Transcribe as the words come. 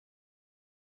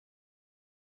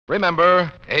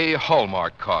Remember, a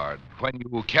Hallmark card when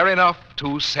you care enough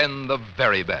to send the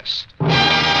very best.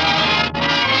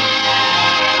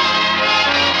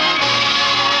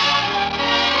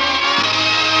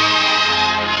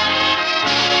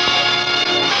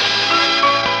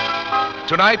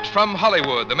 Tonight from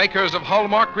Hollywood, the makers of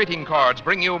Hallmark greeting cards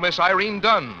bring you Miss Irene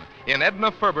Dunn in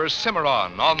Edna Ferber's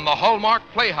Cimarron on the Hallmark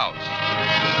Playhouse.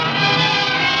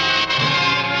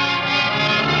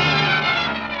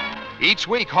 Each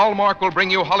week, Hallmark will bring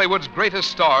you Hollywood's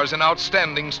greatest stars in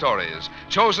outstanding stories,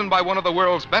 chosen by one of the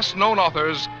world's best-known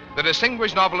authors, the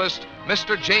distinguished novelist,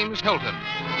 Mr. James Hilton.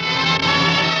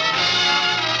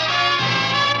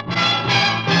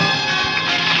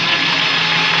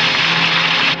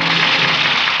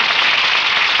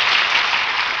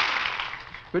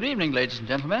 Good evening, ladies and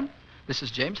gentlemen. This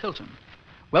is James Hilton.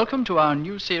 Welcome to our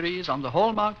new series on the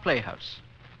Hallmark Playhouse.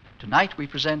 Tonight we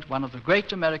present one of the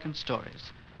great American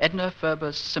stories, Edna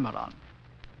Ferber's Cimarron.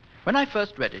 When I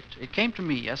first read it, it came to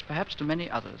me, as perhaps to many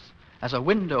others, as a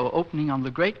window opening on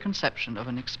the great conception of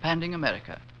an expanding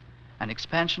America, an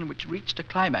expansion which reached a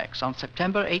climax on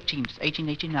September 18th,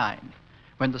 1889,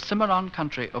 when the Cimarron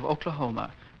country of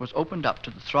Oklahoma was opened up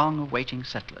to the throng of waiting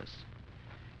settlers.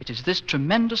 It is this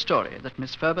tremendous story that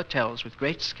Miss Ferber tells with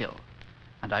great skill,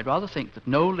 and I rather think that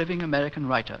no living American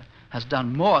writer has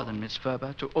done more than Miss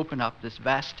Ferber to open up this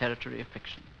vast territory of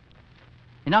fiction.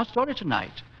 In our story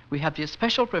tonight, we have the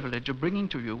especial privilege of bringing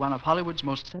to you one of Hollywood's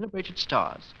most celebrated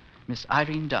stars, Miss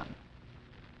Irene Dunn.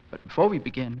 But before we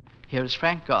begin, here is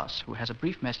Frank Goss, who has a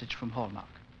brief message from Hallmark.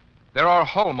 There are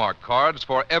Hallmark cards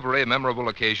for every memorable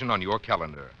occasion on your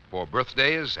calendar, for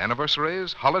birthdays,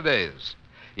 anniversaries, holidays.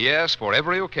 Yes, for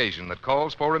every occasion that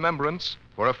calls for remembrance,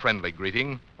 for a friendly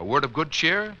greeting, a word of good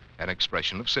cheer, an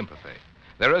expression of sympathy.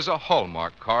 There is a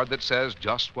Hallmark card that says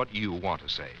just what you want to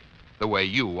say, the way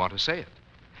you want to say it.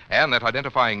 And that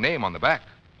identifying name on the back,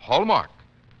 Hallmark,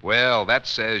 well, that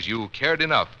says you cared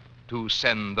enough to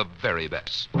send the very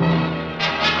best.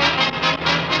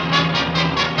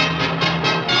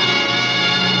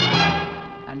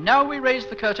 And now we raise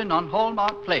the curtain on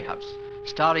Hallmark Playhouse,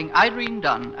 starring Irene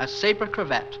Dunn as Sabre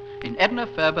Cravat in Edna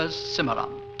Ferber's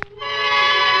Cimarron.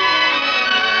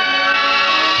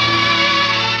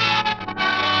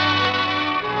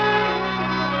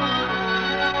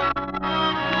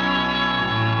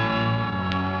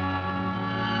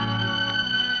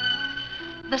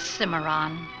 The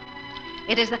Cimarron.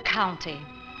 It is a county,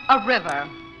 a river.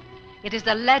 It is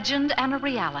a legend and a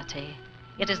reality.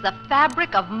 It is the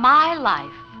fabric of my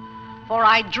life, for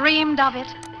I dreamed of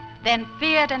it, then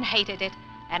feared and hated it,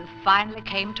 and finally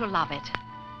came to love it.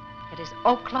 It is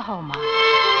Oklahoma.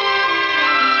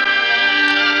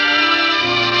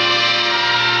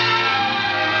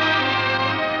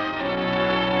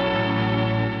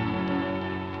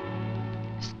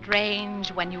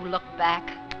 Strange when you look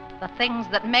back, the things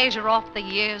that measure off the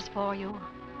years for you.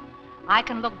 I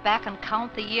can look back and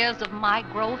count the years of my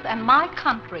growth and my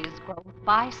country's growth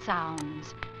by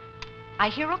sounds. I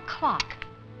hear a clock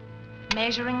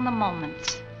measuring the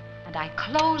moments, and I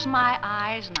close my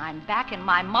eyes and I'm back in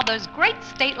my mother's great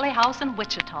stately house in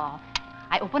Wichita.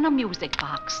 I open a music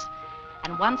box,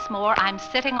 and once more I'm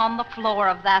sitting on the floor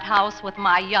of that house with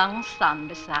my young son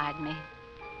beside me.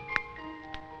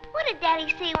 What did Daddy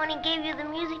say when he gave you the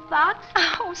music box?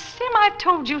 Oh, Sim, I've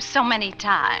told you so many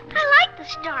times. I like the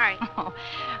story. Oh,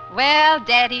 well,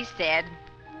 Daddy said...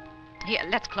 Here,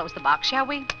 let's close the box, shall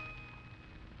we?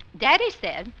 Daddy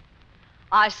said,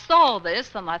 I saw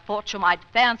this and I thought you might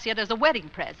fancy it as a wedding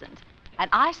present. And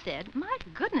I said, my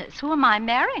goodness, who am I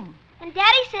marrying? And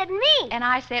Daddy said me. And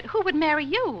I said, who would marry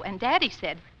you? And Daddy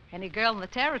said, any girl in the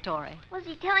territory. Was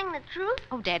he telling the truth?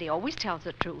 Oh, Daddy always tells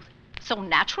the truth. So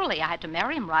naturally, I had to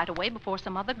marry him right away before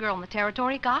some other girl in the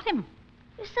territory got him.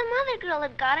 If some other girl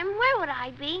had got him, where would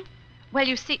I be? Well,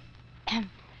 you see,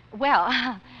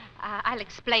 I'll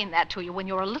explain that to you when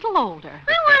you're a little older.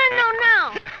 I want to know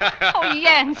now. Oh,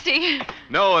 Yancey.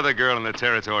 No other girl in the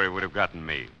territory would have gotten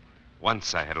me.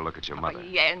 Once I had a look at your mother. Oh,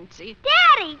 Yancey.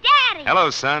 Daddy! Hello,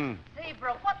 son.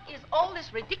 Sabra, what is all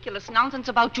this ridiculous nonsense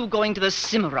about you going to the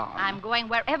Cimarron? I'm going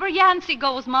wherever Yancey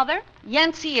goes, Mother.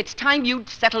 Yancey, it's time you'd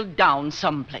settled down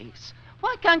someplace.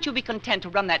 Why can't you be content to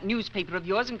run that newspaper of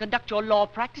yours and conduct your law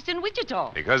practice in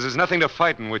Wichita? Because there's nothing to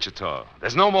fight in Wichita.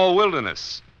 There's no more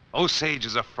wilderness. Osage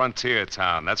is a frontier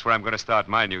town. That's where I'm going to start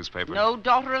my newspaper. No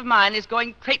daughter of mine is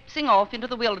going traipsing off into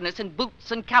the wilderness in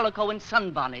boots and calico and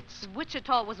sunbonnets.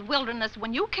 Wichita was wilderness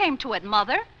when you came to it,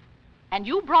 Mother. And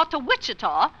you brought to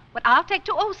Wichita what I'll take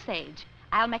to Osage.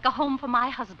 I'll make a home for my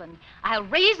husband. I'll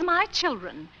raise my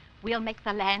children. We'll make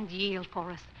the land yield for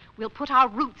us. We'll put our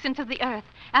roots into the earth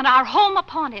and our home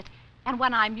upon it. And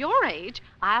when I'm your age,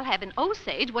 I'll have in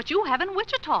Osage what you have in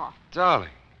Wichita. Darling,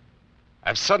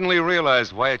 I've suddenly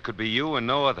realized why it could be you and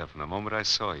no other from the moment I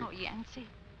saw you. Oh, Yancey.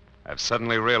 I've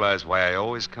suddenly realized why I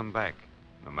always come back,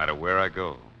 no matter where I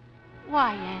go.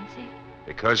 Why, Yancey?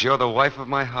 Because you're the wife of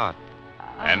my heart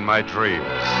and my dreams.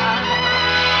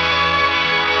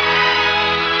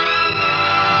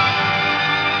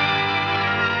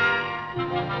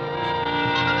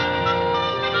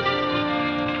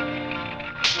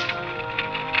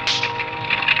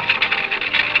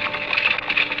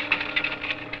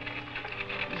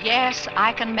 Yes,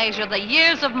 I can measure the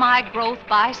years of my growth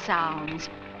by sounds.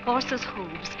 Horses'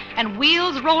 hooves and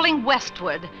wheels rolling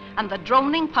westward, and the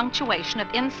droning punctuation of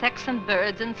insects and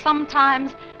birds, and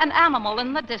sometimes an animal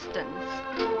in the distance.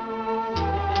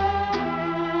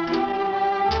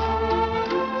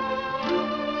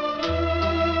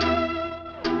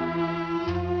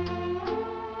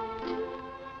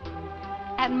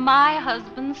 And my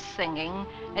husband singing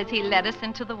as he led us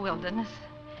into the wilderness.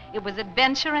 It was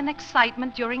adventure and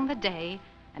excitement during the day,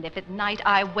 and if at night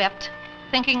I wept,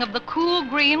 thinking of the cool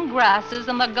green grasses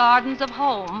and the gardens of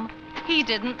home, he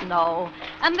didn't know,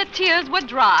 and the tears were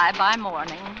dry by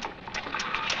morning.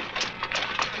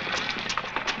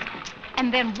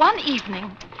 And then one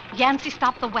evening, Yancey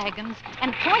stopped the wagons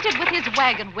and pointed with his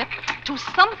wagon whip to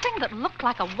something that looked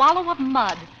like a wallow of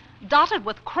mud, dotted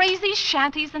with crazy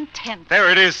shanties and tents. There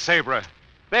it is, Sabra.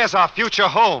 There's our future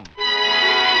home.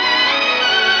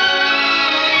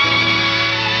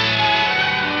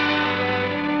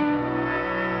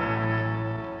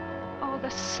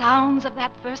 Sounds of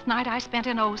that first night I spent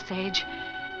in Osage.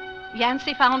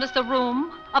 Yancey found us a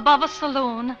room above a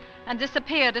saloon and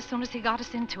disappeared as soon as he got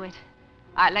us into it.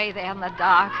 I lay there in the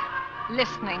dark,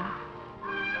 listening.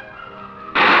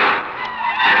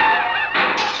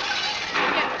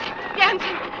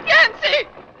 Yancey!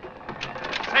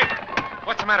 Sabra,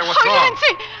 what's the matter? What's wrong?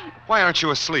 Yancey! Why aren't you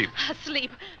asleep?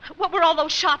 Asleep. What were all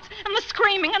those shots and the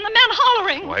screaming and the men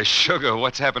hollering? Why, Sugar,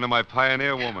 what's happened to my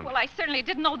pioneer woman? Well, I certainly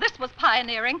didn't know this was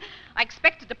pioneering. I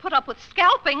expected to put up with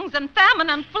scalpings and famine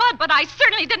and flood, but I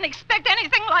certainly didn't expect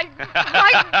anything like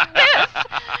this.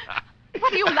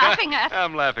 What are you laughing at?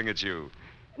 I'm laughing at you.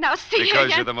 Now, see Because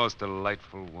here, you're the most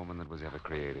delightful woman that was ever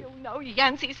created. You know,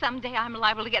 Yancey, someday I'm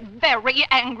liable to get very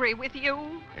angry with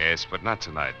you. Yes, but not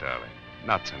tonight, darling.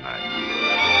 Not tonight.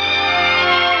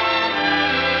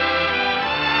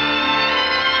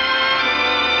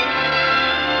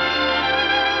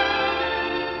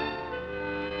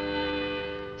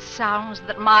 Sounds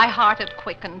that my heart had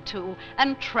quickened to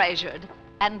and treasured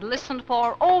and listened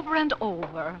for over and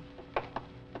over.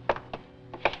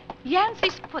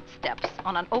 Yancey's footsteps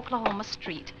on an Oklahoma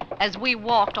street as we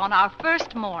walked on our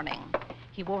first morning.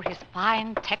 He wore his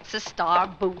fine Texas Star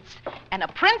boots and a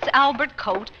Prince Albert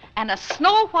coat and a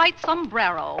snow-white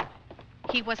sombrero.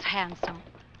 He was handsome.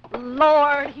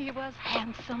 Lord, he was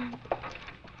handsome.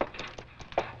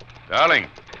 Darling,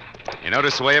 you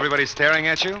notice the way everybody's staring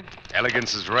at you?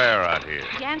 Elegance is rare out here.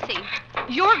 Yancey,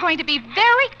 you're going to be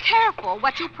very careful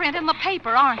what you print in the paper,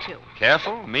 aren't you?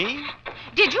 Careful? Me?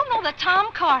 Did you know that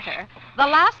Tom Carter, the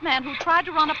last man who tried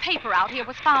to run a paper out here,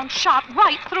 was found shot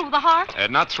right through the heart?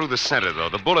 Not through the center, though.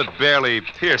 The bullet barely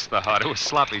pierced the heart. It was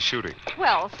sloppy shooting.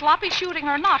 Well, sloppy shooting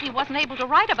or not, he wasn't able to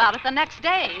write about it the next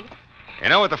day. You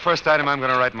know what the first item I'm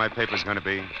going to write in my paper is going to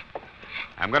be?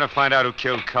 I'm going to find out who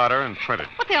killed Carter and print it.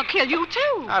 But they'll kill you,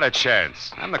 too. Not a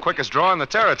chance. I'm the quickest draw in the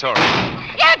territory.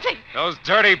 Yancey! Those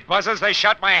dirty buzzers, they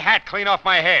shot my hat clean off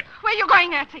my head. Where are you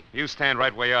going, Yancey? You stand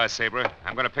right where you are, Sabra.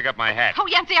 I'm going to pick up my hat. Oh,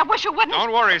 Yancey, I wish you wouldn't.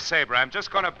 Don't worry, Sabra. I'm just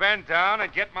going to bend down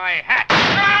and get my hat.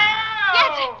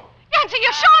 Yancey! Yancey,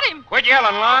 you shot him! Quit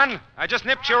yelling, Lon. I just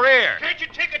nipped your ear. Can't you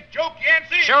take a joke,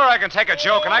 Yancey? Sure, I can take a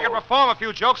joke, and I can perform a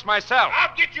few jokes myself.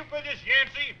 I'll get you for this,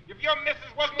 Yancey. If your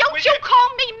missus wasn't Don't with you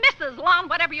call me Mrs. Lon,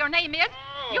 whatever your name is.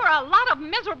 Oh. You're a lot of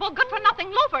miserable,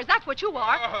 good-for-nothing loafers, that's what you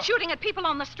are, shooting at people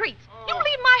on the streets. You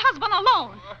leave my husband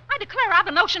alone. I declare I've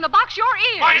a notion to box your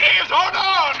ears. My ears? Oh,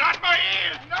 no, not my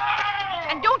ears. No!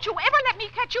 And don't you ever let me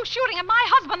catch you shooting at my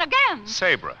husband again.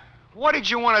 Sabra, what did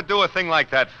you want to do a thing like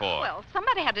that for? Well,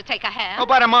 somebody had to take a hand. Oh,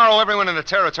 by tomorrow, everyone in the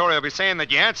territory will be saying that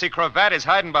Yancey Cravat is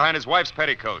hiding behind his wife's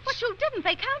petticoats. But you didn't.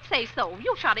 They can't say so.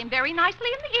 You shot him very nicely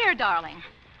in the ear, darling.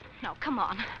 Now, come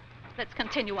on. Let's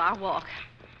continue our walk.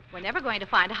 We're never going to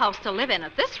find a house to live in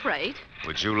at this rate.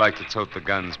 Would you like to tote the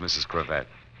guns, Mrs. Cravat?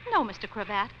 No, Mr.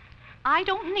 Cravat. I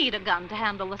don't need a gun to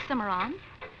handle the Cimarron.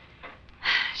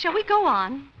 Shall we go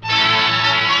on?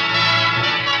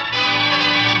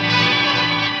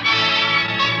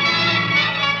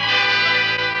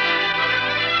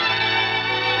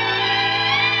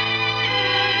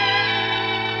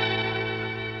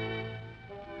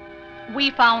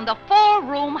 we found a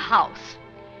 4-room house.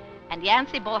 And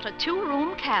Yancey bought a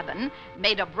 2-room cabin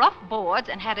made of rough boards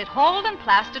and had it hauled and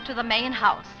plastered to the main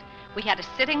house. We had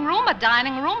a sitting room, a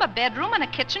dining room, a bedroom, and a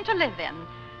kitchen to live in.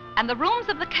 And the rooms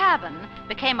of the cabin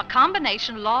became a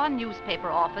combination law and newspaper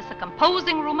office, a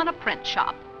composing room, and a print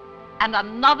shop. And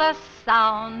another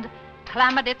sound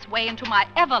clambered its way into my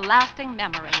everlasting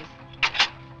memories.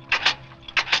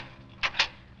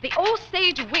 The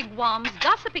Osage wigwam's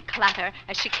gossipy clatter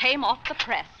as she came off the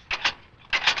press.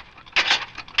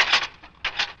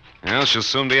 Well, she'll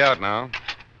soon be out now.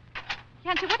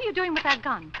 Yancey, what are you doing with that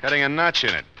gun? Cutting a notch in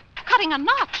it. Cutting a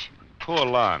notch. Poor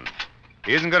Lon.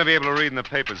 He isn't going to be able to read in the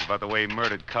papers about the way he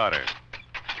murdered Carter.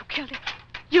 You killed him.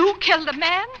 You killed a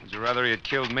man? Would you rather he had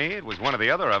killed me? It was one or the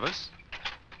other of us.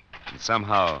 And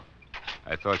somehow,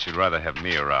 I thought you'd rather have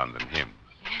me around than him.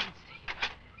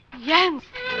 Yancey.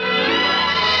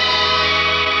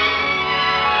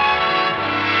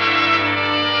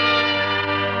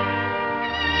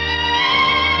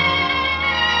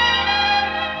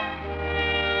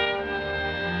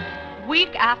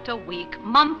 Week after week,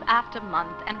 month after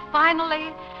month, and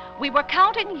finally, we were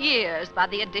counting years by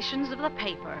the editions of the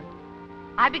paper.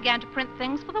 I began to print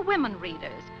things for the women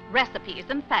readers, recipes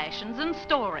and fashions and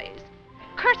stories.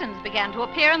 Curtains began to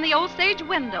appear in the Osage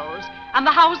windows, and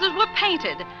the houses were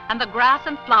painted, and the grass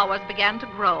and flowers began to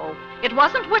grow. It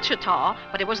wasn't Wichita,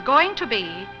 but it was going to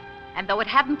be. And though it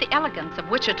hadn't the elegance of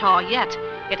Wichita yet,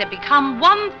 it had become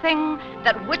one thing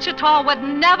that Wichita would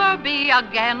never be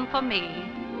again for me.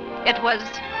 It was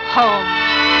home.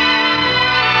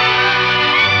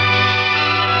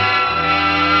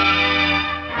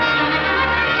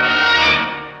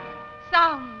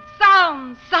 Sounds,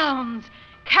 sounds, sounds.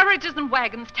 Carriages and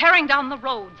wagons tearing down the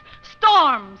roads.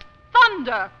 Storms,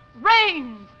 thunder,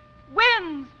 rains,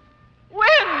 winds, winds.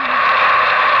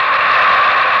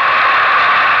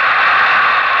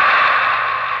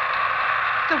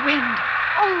 The wind.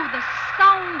 Oh, the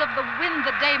sound of the wind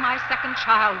the day my second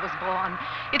child was born.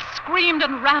 It screamed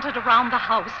and ranted around the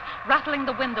house, rattling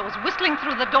the windows, whistling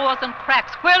through the doors and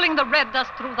cracks, whirling the red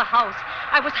dust through the house.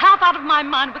 I was half out of my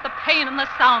mind with the pain and the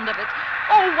sound of it.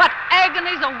 Oh, what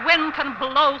agonies a wind can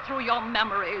blow through your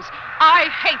memories. I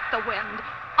hate the wind.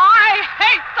 I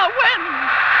hate the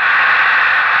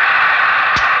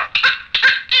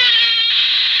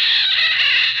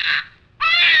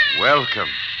wind. Welcome,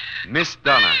 Miss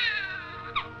Donna.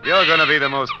 You're going to be the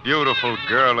most beautiful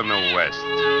girl in the West.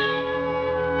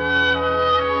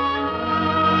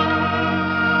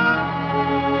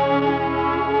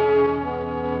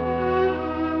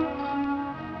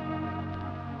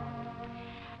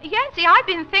 Yancey, I've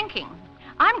been thinking.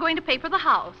 I'm going to paper the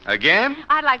house. Again?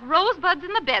 I'd like rosebuds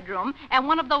in the bedroom and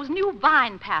one of those new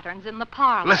vine patterns in the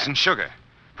parlor. Listen, Sugar.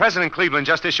 President Cleveland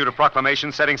just issued a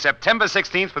proclamation setting September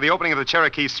 16th for the opening of the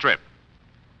Cherokee Strip.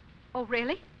 Oh,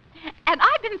 really? And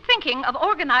I've been thinking of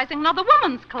organizing another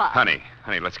women's club. Honey,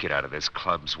 let's get out of this.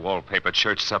 Clubs, wallpaper,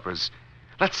 church suppers.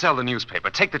 Let's sell the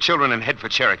newspaper. Take the children and head for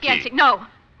Cherokee. Yancey, no.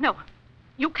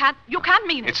 You can't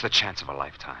mean it. It's the chance of a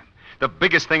lifetime. The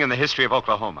biggest thing in the history of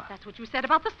Oklahoma. That's what you said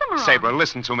about the Cimarron. Sabra,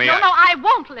 listen to me. No, I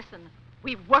won't listen.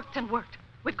 We've worked and worked.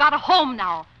 We've got a home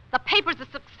now. The paper's a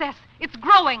success. It's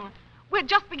growing. We're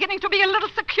just beginning to be a little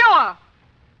secure.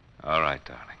 All right,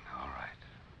 darling, all right.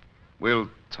 We'll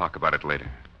talk about it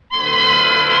later.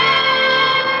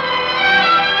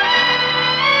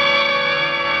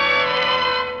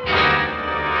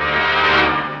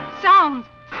 Sounds,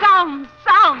 sounds,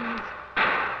 sounds.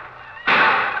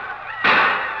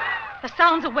 The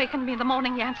sounds awakened me the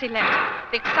morning Yancey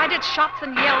left. The excited shots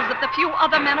and yells of the few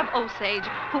other men of Osage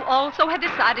who also had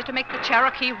decided to make the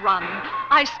Cherokee run.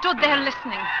 I stood there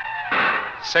listening.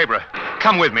 Sabra,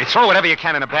 come with me. Throw whatever you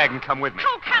can in a bag and come with me.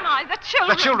 How can I? The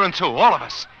children. The children, too. All of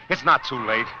us. It's not too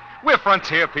late. We're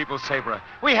frontier people, Sabra.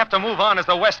 We have to move on as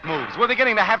the West moves. We're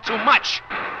beginning to have too much.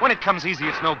 When it comes easy,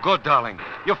 it's no good, darling.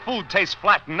 Your food tastes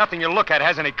flat and nothing you look at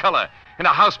has any color. And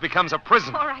a house becomes a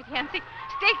prison. All right, Yancey.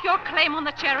 Stake your claim on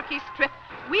the Cherokee Strip.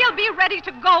 We'll be ready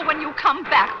to go when you come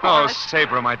back for us. Oh,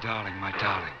 Sabra, my darling, my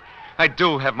darling. I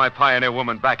do have my pioneer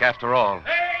woman back after all.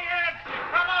 Hey, Yancey,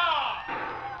 come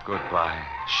on! Goodbye,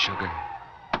 Sugar.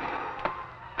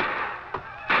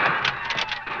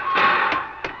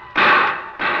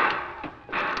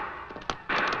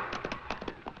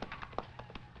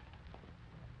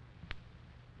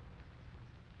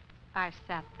 I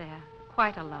sat there,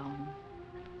 quite alone.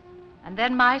 And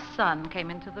then my son came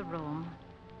into the room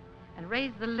and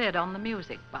raised the lid on the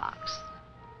music box.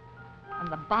 And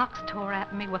the box tore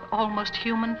at me with almost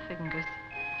human fingers.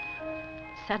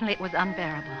 Suddenly it was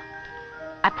unbearable.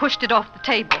 I pushed it off the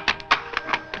table.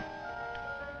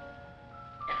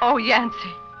 Oh, Yancey.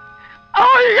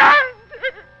 Oh, Yancey!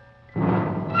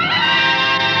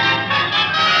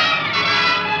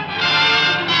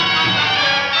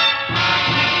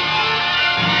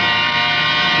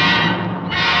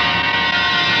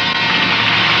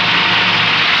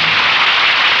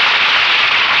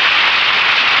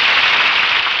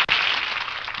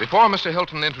 Before Mr.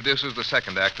 Hilton introduces the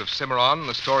second act of Cimarron,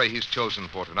 the story he's chosen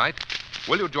for tonight,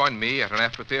 will you join me at an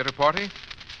after-theater party?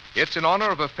 It's in honor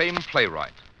of a famed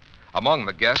playwright. Among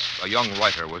the guests, a young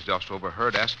writer was just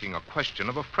overheard asking a question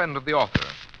of a friend of the author.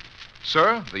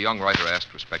 Sir, the young writer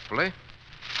asked respectfully,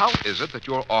 how is it that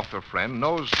your author friend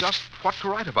knows just what to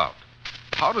write about?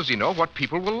 How does he know what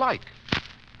people will like?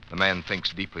 The man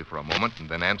thinks deeply for a moment and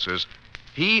then answers,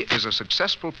 he is a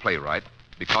successful playwright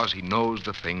because he knows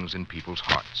the things in people's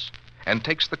hearts and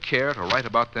takes the care to write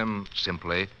about them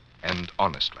simply and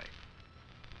honestly.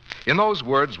 In those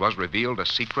words was revealed a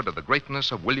secret of the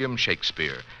greatness of William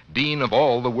Shakespeare, dean of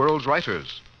all the world's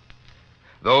writers.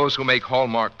 Those who make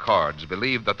Hallmark cards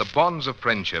believe that the bonds of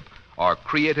friendship are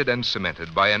created and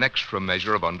cemented by an extra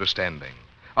measure of understanding,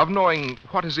 of knowing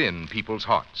what is in people's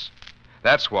hearts.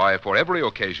 That's why, for every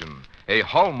occasion, a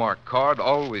Hallmark card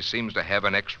always seems to have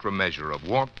an extra measure of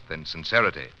warmth and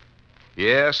sincerity.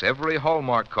 Yes, every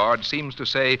Hallmark card seems to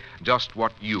say just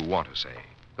what you want to say,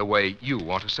 the way you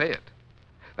want to say it.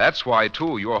 That's why,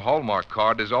 too, your Hallmark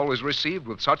card is always received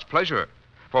with such pleasure.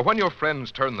 For when your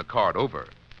friends turn the card over,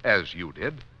 as you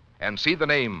did, and see the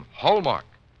name Hallmark,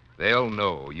 they'll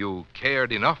know you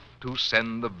cared enough to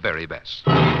send the very best.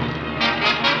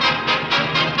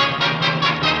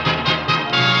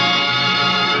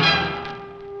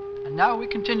 And now we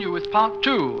continue with part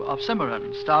 2 of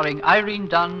Cimarron, starring Irene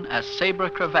Dunn as Sabre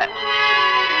Cravat.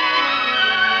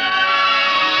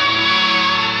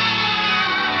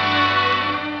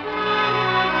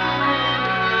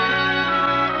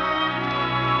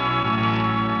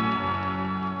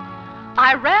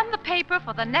 I ran the paper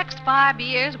for the next 5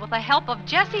 years with the help of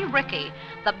Jessie Rickey,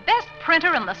 the best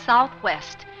printer in the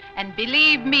Southwest. And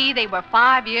believe me, they were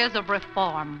 5 years of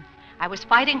reform. I was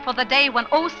fighting for the day when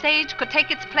Osage could take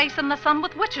its place in the sun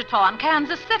with Wichita and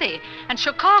Kansas City and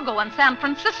Chicago and San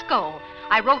Francisco.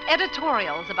 I wrote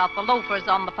editorials about the loafers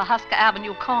on the Pahuska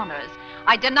Avenue corners.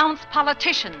 I denounced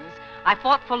politicians. I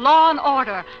fought for law and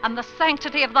order and the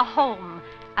sanctity of the home.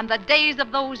 And the days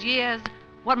of those years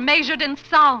were measured in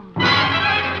sound.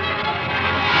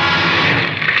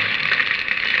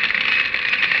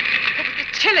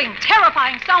 Chilling,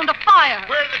 terrifying sound of fire.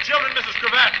 Where are the children, Mrs.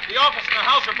 Cravat? The office and the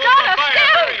house are both Donna, on fire.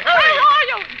 Sim! Hurry, hurry! Where are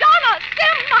you? Donna,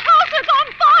 Sim, the house is on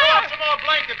Pull fire! out some more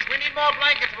blankets. We need more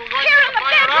blankets. We're going Here to in put the the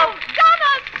fire bedroom! out.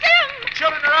 Donna, Sim! The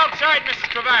children are outside,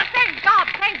 Mrs. Cravat. Thank God,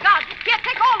 thank God. Here,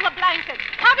 take all the blankets.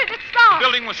 How did it start? The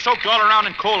building was soaked all around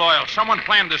in coal oil. Someone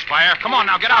planned this fire. Come on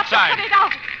now, get Got to outside. Put it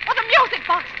out. Oh, the music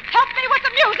box. Help me with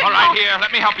the music All right, box. here. Let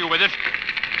me help you with it.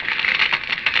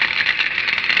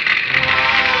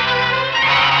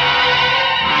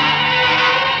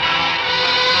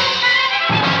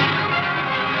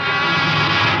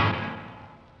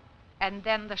 And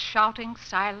then the shouting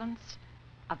silence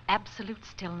of absolute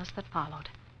stillness that followed.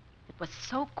 It was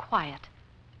so quiet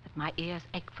that my ears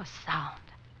ached for sound.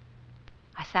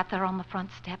 I sat there on the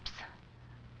front steps,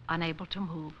 unable to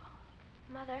move.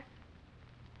 Mother,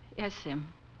 Yes, Sim.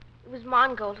 it was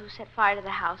Mongold who set fire to the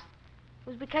house. It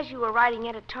was because you were writing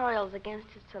editorials against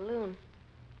his saloon.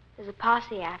 There's a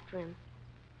posse after him.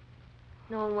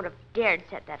 No one would have dared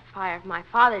set that fire if my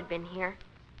father had been here.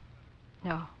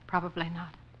 No, probably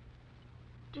not.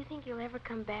 Do you think you'll ever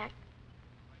come back?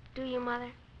 Do you,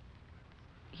 Mother?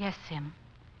 Yes, Sim.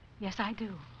 Yes, I do.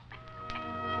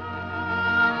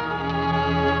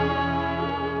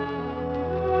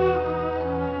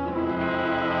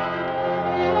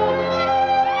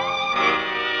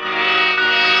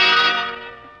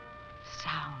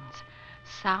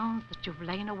 Sounds that you've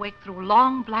lain awake through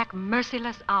long, black,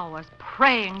 merciless hours,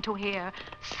 praying to hear.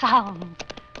 Sounds.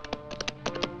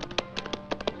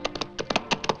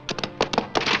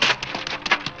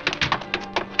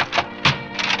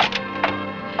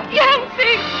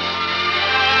 Yancy!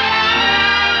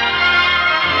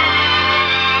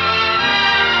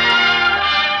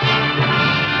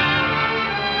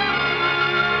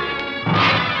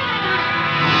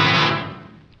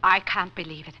 I can't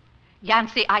believe it.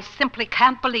 Yancy, I simply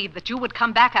can't believe that you would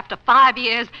come back after 5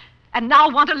 years and now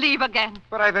want to leave again.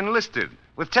 But I've enlisted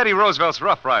with Teddy Roosevelt's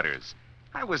Rough Riders.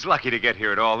 I was lucky to get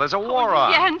here at all. There's a war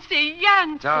on. Yancy,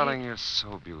 Yancy. Darling, you're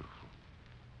so beautiful.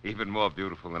 Even more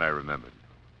beautiful than I remembered.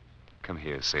 Come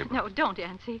here, Sabre. No, don't,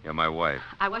 Yancy. You're my wife.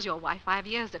 I was your wife 5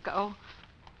 years ago.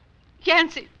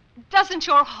 Yancy, Doesn't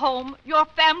your home, your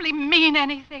family mean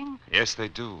anything? Yes, they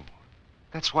do.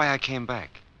 That's why I came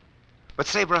back. But,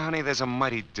 Sabra, honey, there's a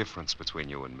mighty difference between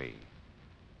you and me.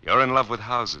 You're in love with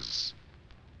houses.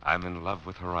 I'm in love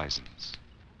with horizons.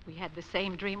 We had the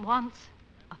same dream once.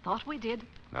 I thought we did.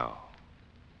 No.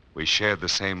 We shared the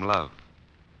same love.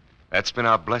 That's been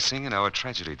our blessing and our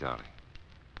tragedy, darling.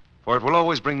 For it will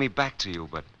always bring me back to you,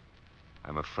 but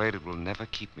I'm afraid it will never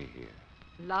keep me here.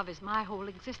 Love is my whole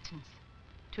existence.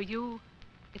 To you,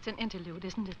 it's an interlude,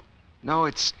 isn't it? No,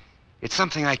 it's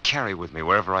something I carry with me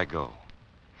wherever I go.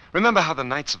 Remember how the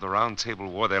Knights of the Round Table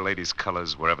wore their ladies'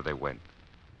 colors wherever they went?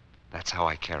 That's how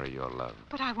I carry your love.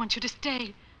 But I want you to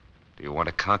stay. Do you want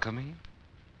to conquer me?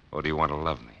 Or do you want to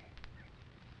love me?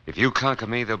 If you conquer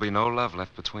me, there'll be no love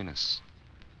left between us.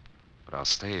 But I'll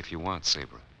stay if you want,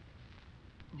 Sabra.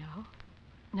 No?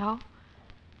 No?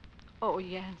 Oh,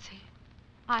 Yancey,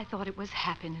 I thought it was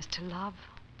happiness to love.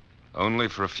 Only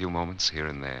for a few moments here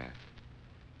and there.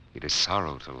 It is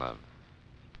sorrow to love.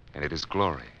 And it is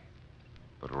glory.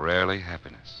 But rarely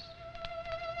happiness.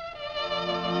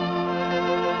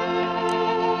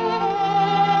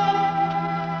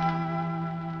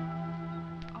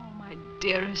 Oh, my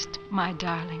dearest, my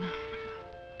darling.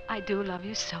 I do love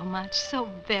you so much, so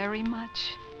very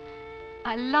much.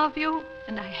 I love you,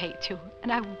 and I hate you,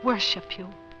 and I worship you.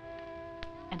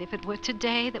 And if it were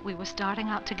today that we were starting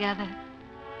out together,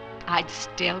 I'd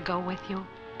still go with you.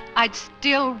 I'd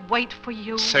still wait for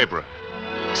you. Sabra.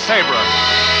 Sabra!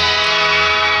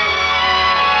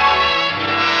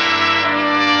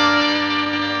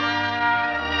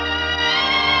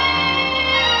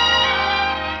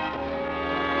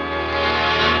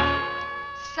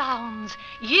 Sounds,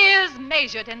 years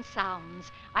measured in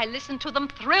sounds. I listened to them,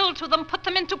 thrilled to them, put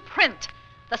them into print.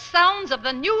 The sounds of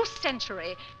the new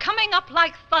century coming up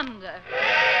like thunder.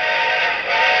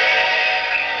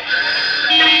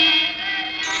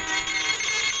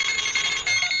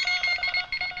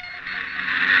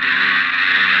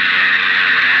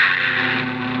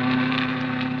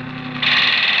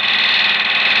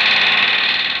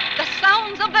 The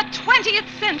sounds of the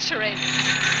 20th century.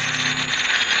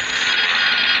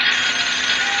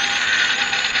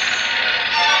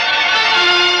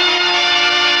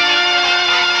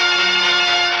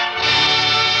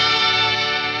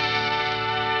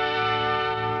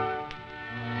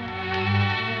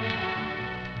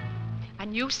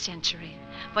 New century.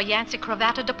 For Yancey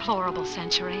Cravat, a deplorable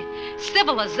century.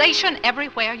 Civilization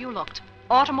everywhere you looked.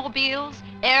 Automobiles,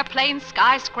 airplanes,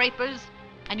 skyscrapers.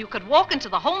 And you could walk into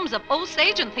the homes of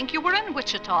Osage and think you were in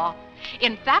Wichita.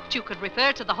 In fact, you could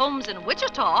refer to the homes in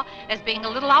Wichita as being a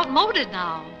little outmoded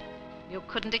now. You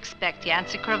couldn't expect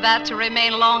Yancey Cravat to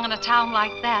remain long in a town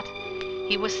like that.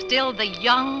 He was still the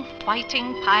young,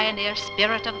 fighting pioneer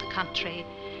spirit of the country.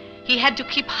 He had to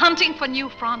keep hunting for new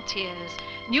frontiers,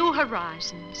 new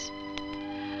horizons.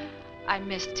 I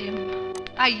missed him.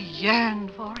 I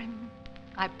yearned for him.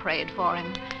 I prayed for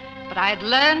him. But I had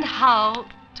learned how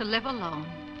to live alone,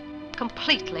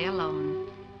 completely alone.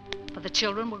 For the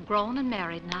children were grown and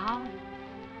married now.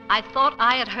 I thought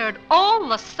I had heard all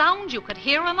the sounds you could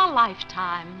hear in a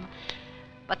lifetime.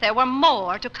 But there were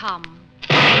more to come.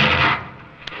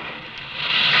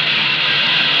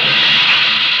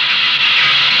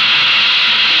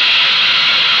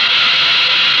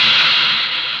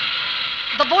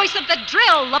 The voice of the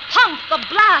drill, the pump, the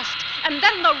blast, and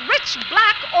then the rich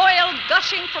black oil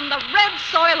gushing from the red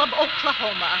soil of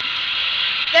Oklahoma.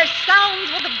 Their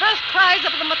sounds were the birth cries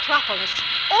of the metropolis.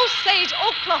 Osage,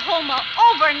 Oklahoma,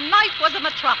 overnight was a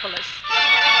metropolis.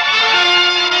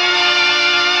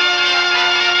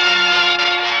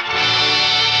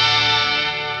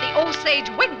 The Osage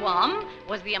Wigwam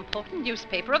was the important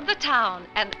newspaper of the town,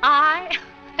 and I,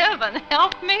 heaven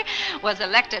help me, was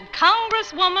elected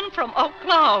Congresswoman from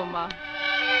Oklahoma.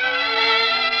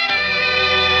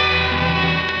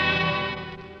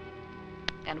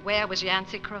 And where was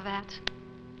Yancey Cravat?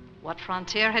 What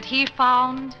frontier had he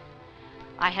found?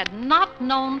 I had not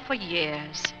known for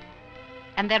years.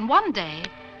 And then one day,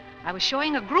 I was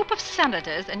showing a group of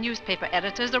senators and newspaper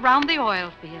editors around the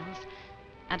oil fields,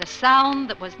 and a sound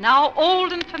that was now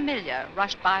old and familiar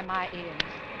rushed by my ears.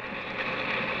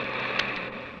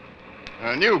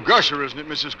 A new gusher, isn't it,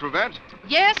 Mrs. Cravat?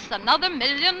 Yes, another $1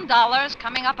 million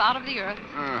coming up out of the earth.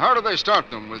 How do they start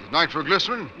them? With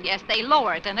nitroglycerin? Yes, they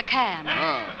lower it in a can.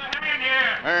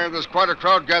 Hey, there's quite a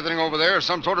crowd gathering over there.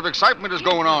 Some sort of excitement is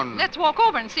going on. Let's walk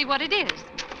over and see what it is.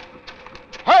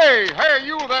 Hey,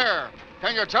 you there.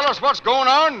 Can you tell us what's going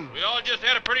on? We all just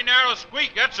had a pretty narrow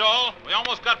squeak, that's all. We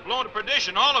almost got blown to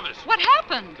perdition, all of us. What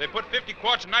happened? They put 50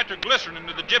 quarts of nitroglycerin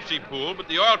into the gypsy pool, but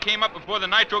the oil came up before the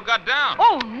nitro got down.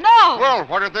 Oh, no! Well,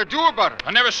 what did they do about it?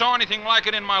 I never saw anything like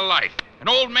it in my life. An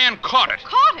old man caught it.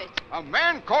 Caught it? A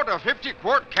man caught a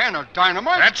 50-quart can of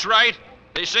dynamite? That's right.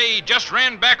 They say he just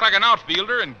ran back like an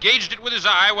outfielder and gauged it with his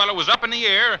eye while it was up in the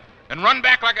air, and run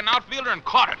back like an outfielder and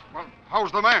caught it. Well,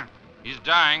 how's the man? He's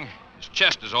dying. His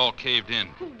chest is all caved in.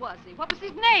 Who was he? What was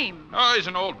his name? Oh, he's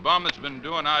an old bum that's been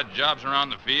doing odd jobs around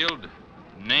the field.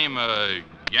 Name,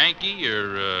 Yankee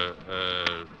or,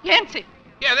 Yancey.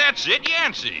 Yeah, that's it,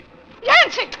 Yancey.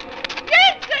 Yancey!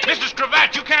 Yancey! Mrs.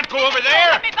 Cravat, you can't go over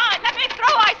there. Let me by. Let me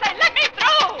through, I say. Let me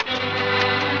through!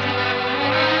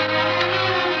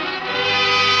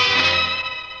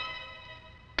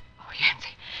 Oh,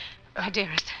 Yancey. My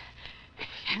dearest.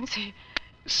 Yancey.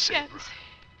 Sabra. Yancey.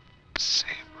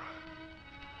 Sabra.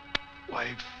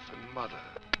 Wife and mother.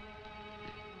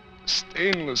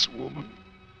 Stainless woman.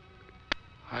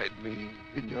 Hide me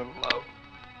in your love.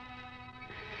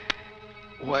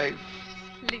 Wife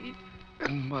Sleep,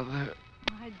 and mother.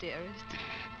 my dearest.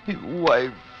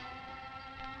 Wife.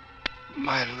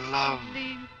 My love.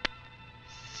 Sleep.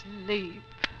 Sleep.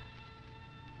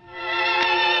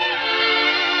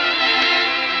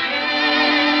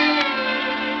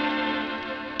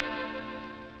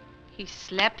 He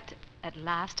slept at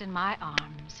last in my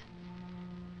arms.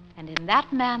 And in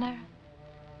that manner,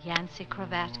 Yancey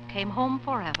Cravat came home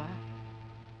forever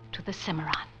to the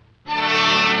Cimarron.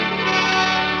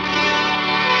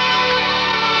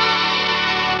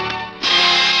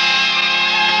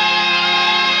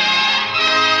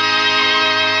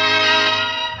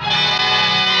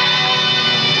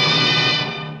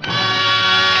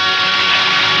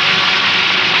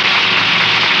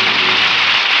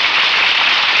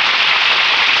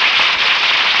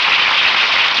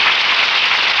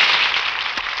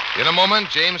 In a moment,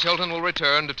 James Hilton will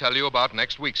return to tell you about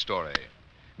next week's story.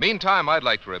 Meantime, I'd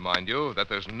like to remind you that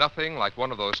there's nothing like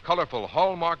one of those colorful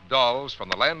Hallmark dolls from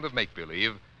the land of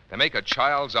make-believe to make a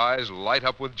child's eyes light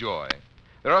up with joy.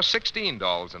 There are 16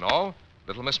 dolls in all: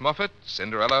 Little Miss Muffet,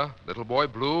 Cinderella, Little Boy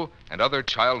Blue, and other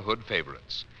childhood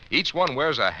favorites. Each one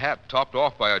wears a hat topped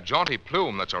off by a jaunty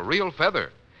plume that's a real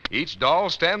feather. Each doll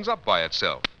stands up by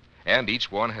itself. And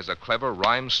each one has a clever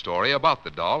rhyme story about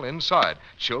the doll inside.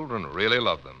 Children really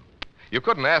love them. You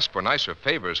couldn't ask for nicer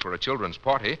favors for a children's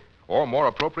party or more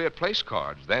appropriate place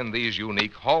cards than these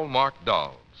unique Hallmark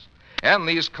dolls. And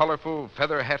these colorful,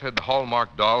 feather-hatted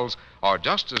Hallmark dolls are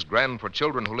just as grand for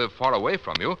children who live far away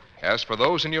from you as for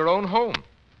those in your own home.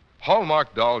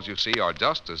 Hallmark dolls, you see, are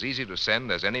just as easy to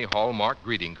send as any Hallmark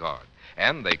greeting card.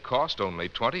 And they cost only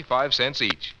 25 cents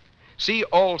each. See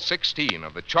all 16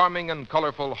 of the charming and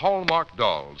colorful Hallmark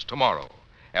dolls tomorrow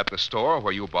at the store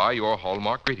where you buy your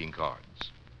Hallmark greeting cards.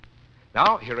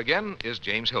 Now, here again is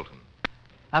James Hilton.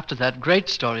 After that great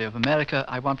story of America,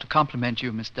 I want to compliment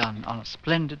you, Miss Dunn, on a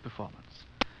splendid performance.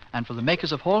 And for the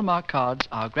makers of Hallmark cards,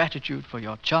 our gratitude for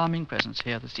your charming presence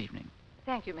here this evening.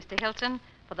 Thank you, Mr. Hilton,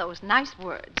 for those nice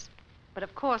words. But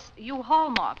of course, you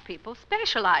Hallmark people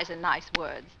specialize in nice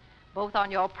words, both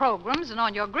on your programs and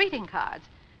on your greeting cards.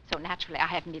 So naturally, I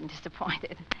haven't been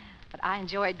disappointed. But I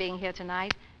enjoyed being here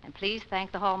tonight, and please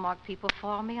thank the Hallmark people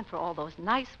for me and for all those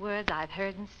nice words I've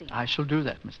heard and seen. I shall do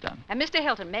that, Miss Dunn. And Mr.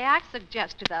 Hilton, may I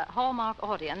suggest to the Hallmark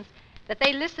audience that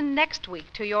they listen next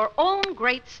week to your own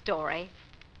great story,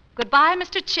 Goodbye,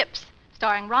 Mr. Chips,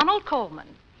 starring Ronald Coleman.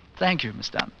 Thank you, Miss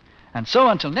Dunn. And so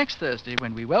until next Thursday,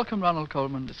 when we welcome Ronald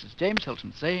Coleman, this is James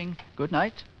Hilton saying good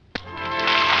night.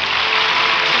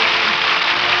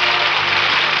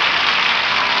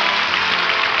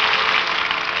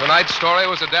 Tonight's story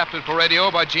was adapted for radio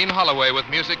by Gene Holloway with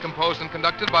music composed and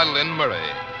conducted by Lynn Murray.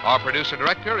 Our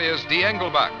producer-director is Dee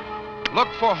Engelbach. Look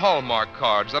for Hallmark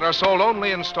cards that are sold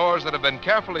only in stores that have been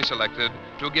carefully selected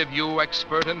to give you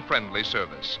expert and friendly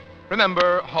service.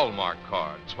 Remember Hallmark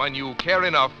cards when you care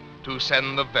enough to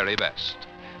send the very best.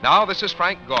 Now, this is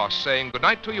Frank Goss saying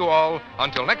goodnight to you all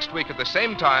until next week at the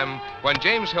same time when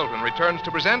James Hilton returns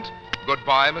to present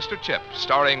Goodbye, Mr. Chips,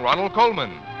 starring Ronald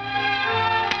Coleman.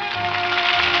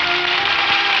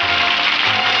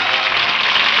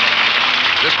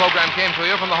 This program came to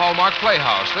you from the Hallmark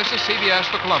Playhouse. This is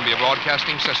CBS, the Columbia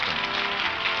Broadcasting System.